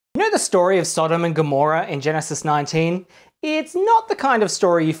know the story of Sodom and Gomorrah in Genesis 19? It's not the kind of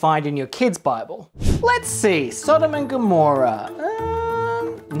story you find in your kid's Bible. Let's see, Sodom and Gomorrah.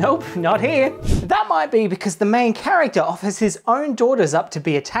 Nope, not here. That might be because the main character offers his own daughters up to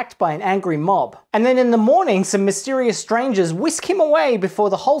be attacked by an angry mob. And then in the morning, some mysterious strangers whisk him away before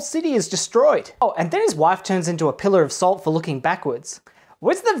the whole city is destroyed. Oh, and then his wife turns into a pillar of salt for looking backwards.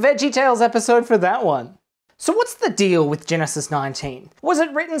 Where's the VeggieTales episode for that one? So what's the deal with Genesis 19? Was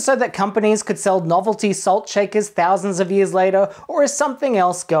it written so that companies could sell novelty salt shakers thousands of years later, or is something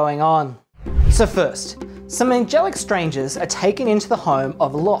else going on? So first, some angelic strangers are taken into the home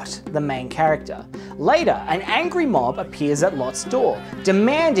of Lot, the main character. Later, an angry mob appears at Lot's door,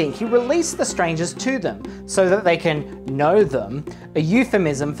 demanding he release the strangers to them so that they can know them, a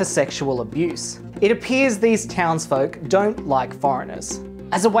euphemism for sexual abuse. It appears these townsfolk don't like foreigners.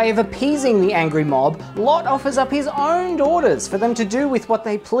 As a way of appeasing the angry mob, Lot offers up his own daughters for them to do with what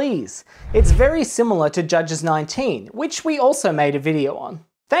they please. It's very similar to Judges 19, which we also made a video on.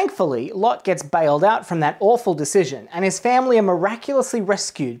 Thankfully, Lot gets bailed out from that awful decision, and his family are miraculously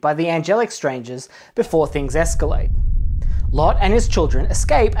rescued by the angelic strangers before things escalate. Lot and his children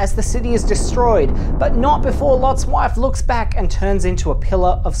escape as the city is destroyed, but not before Lot's wife looks back and turns into a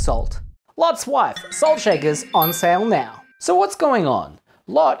pillar of salt. Lot's wife, salt shakers on sale now. So what's going on?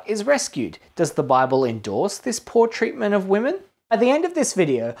 Lot is rescued. Does the Bible endorse this poor treatment of women? At the end of this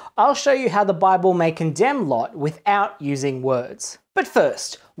video, I'll show you how the Bible may condemn Lot without using words. But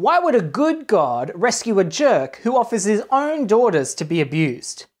first, why would a good God rescue a jerk who offers his own daughters to be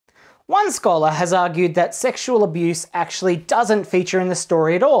abused? One scholar has argued that sexual abuse actually doesn't feature in the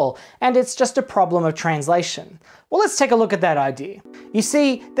story at all, and it's just a problem of translation. Well, let's take a look at that idea. You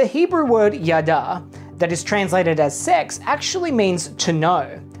see, the Hebrew word yada, that is translated as sex, actually means to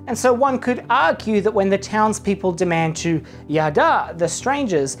know. And so one could argue that when the townspeople demand to yada the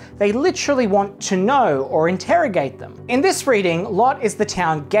strangers, they literally want to know or interrogate them. In this reading, Lot is the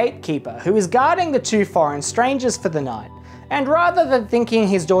town gatekeeper who is guarding the two foreign strangers for the night. And rather than thinking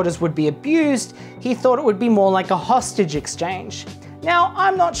his daughters would be abused, he thought it would be more like a hostage exchange. Now,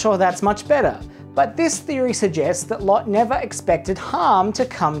 I'm not sure that's much better, but this theory suggests that Lot never expected harm to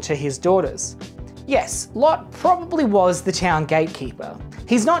come to his daughters. Yes, Lot probably was the town gatekeeper.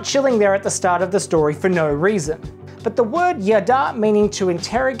 He's not chilling there at the start of the story for no reason. But the word yada, meaning to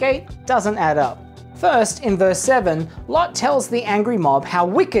interrogate, doesn't add up. First, in verse 7, Lot tells the angry mob how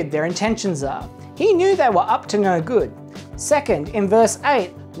wicked their intentions are. He knew they were up to no good. Second, in verse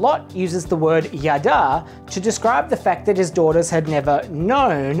 8, Lot uses the word yada to describe the fact that his daughters had never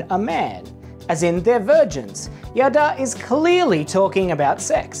known a man, as in they're virgins. Yada is clearly talking about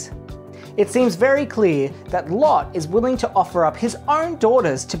sex. It seems very clear that Lot is willing to offer up his own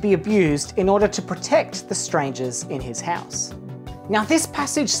daughters to be abused in order to protect the strangers in his house. Now, this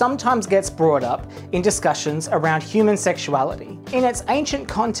passage sometimes gets brought up in discussions around human sexuality. In its ancient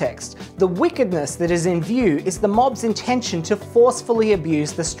context, the wickedness that is in view is the mob's intention to forcefully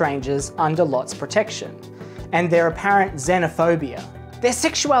abuse the strangers under Lot's protection, and their apparent xenophobia. Their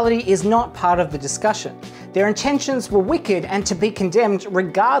sexuality is not part of the discussion. Their intentions were wicked and to be condemned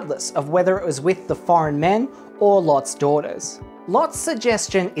regardless of whether it was with the foreign men or Lot's daughters. Lot's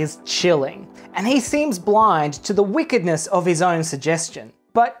suggestion is chilling, and he seems blind to the wickedness of his own suggestion.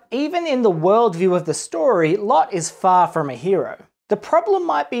 But even in the worldview of the story, Lot is far from a hero. The problem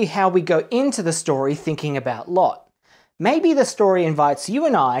might be how we go into the story thinking about Lot. Maybe the story invites you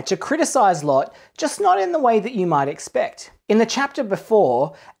and I to criticize Lot, just not in the way that you might expect. In the chapter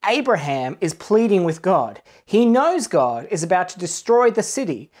before, Abraham is pleading with God. He knows God is about to destroy the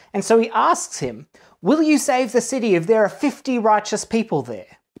city, and so he asks him, "Will you save the city if there are 50 righteous people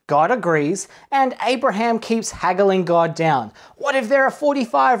there?" God agrees, and Abraham keeps haggling God down. "What if there are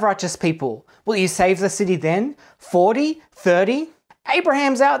 45 righteous people? Will you save the city then? 40? 30?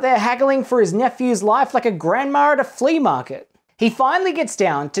 Abraham's out there haggling for his nephew's life like a grandma at a flea market. He finally gets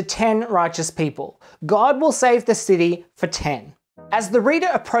down to 10 righteous people. God will save the city for 10. As the reader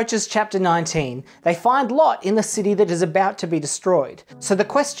approaches chapter 19, they find Lot in the city that is about to be destroyed. So the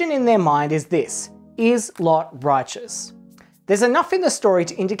question in their mind is this: is Lot righteous? There's enough in the story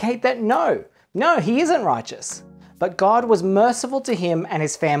to indicate that no, he isn't righteous. But God was merciful to him and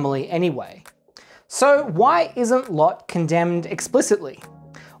his family anyway. So why isn't Lot condemned explicitly?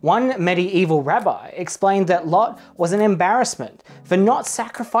 One medieval rabbi explained that Lot was an embarrassment for not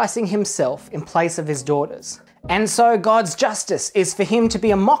sacrificing himself in place of his daughters. And so God's justice is for him to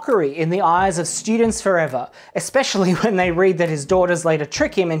be a mockery in the eyes of students forever, especially when they read that his daughters later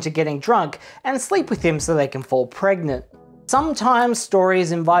trick him into getting drunk and sleep with him so they can fall pregnant. Sometimes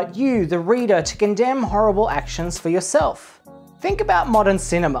stories invite you, the reader, to condemn horrible actions for yourself. Think about modern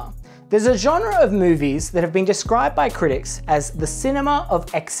cinema. There's a genre of movies that have been described by critics as the cinema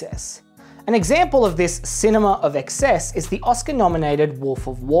of excess. An example of this cinema of excess is the Oscar-nominated Wolf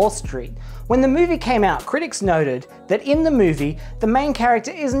of Wall Street. When the movie came out, critics noted that in the movie, the main character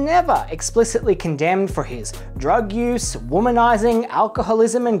is never explicitly condemned for his drug use, womanizing,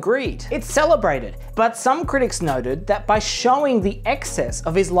 alcoholism, and greed. It's celebrated, but some critics noted that by showing the excess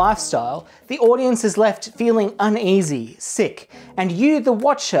of his lifestyle, the audience is left feeling uneasy, sick, and you, the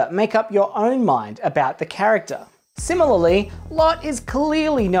watcher, make up your own mind about the character. Similarly, Lot is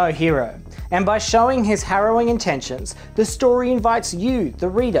clearly no hero, and by showing his harrowing intentions, the story invites you, the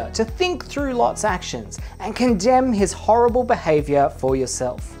reader, to think through Lot's actions and condemn his horrible behavior for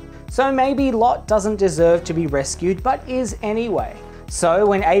yourself. So maybe Lot doesn't deserve to be rescued, but is anyway. So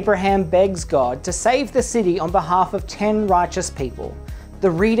when Abraham begs God to save the city on behalf of 10 righteous people,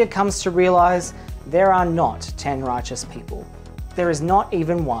 the reader comes to realize there are not 10 righteous people. There is not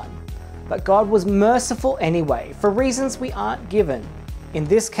even one. But God was merciful anyway, for reasons we aren't given. In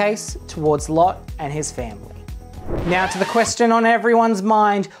this case, towards Lot and his family. Now to the question on everyone's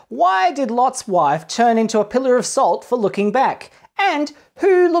mind, why did Lot's wife turn into a pillar of salt for looking back? And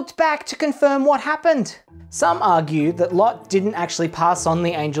who looked back to confirm what happened? Some argue that Lot didn't actually pass on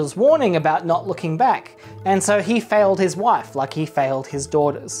the angel's warning about not looking back, and so he failed his wife like he failed his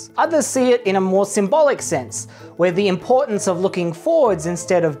daughters. Others see it in a more symbolic sense, where the importance of looking forwards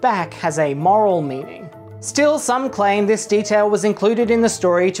instead of back has a moral meaning. Still, some claim this detail was included in the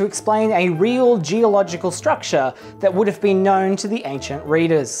story to explain a real geological structure that would have been known to the ancient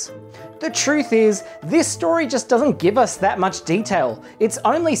readers. The truth is, this story just doesn't give us that much detail. It's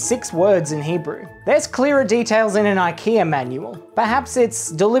only 6 words in Hebrew. There's clearer details in an IKEA manual. Perhaps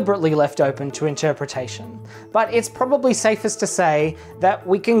it's deliberately left open to interpretation, but it's probably safest to say that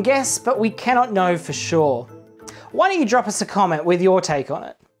we can guess, but we cannot know for sure. Why don't you drop us a comment with your take on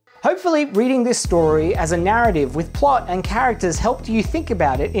it? Hopefully, reading this story as a narrative with plot and characters helped you think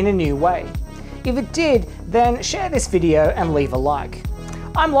about it in a new way. If it did, then share this video and leave a like.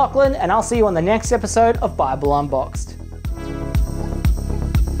 I'm Lachlan, and I'll see you on the next episode of Bible Unboxed.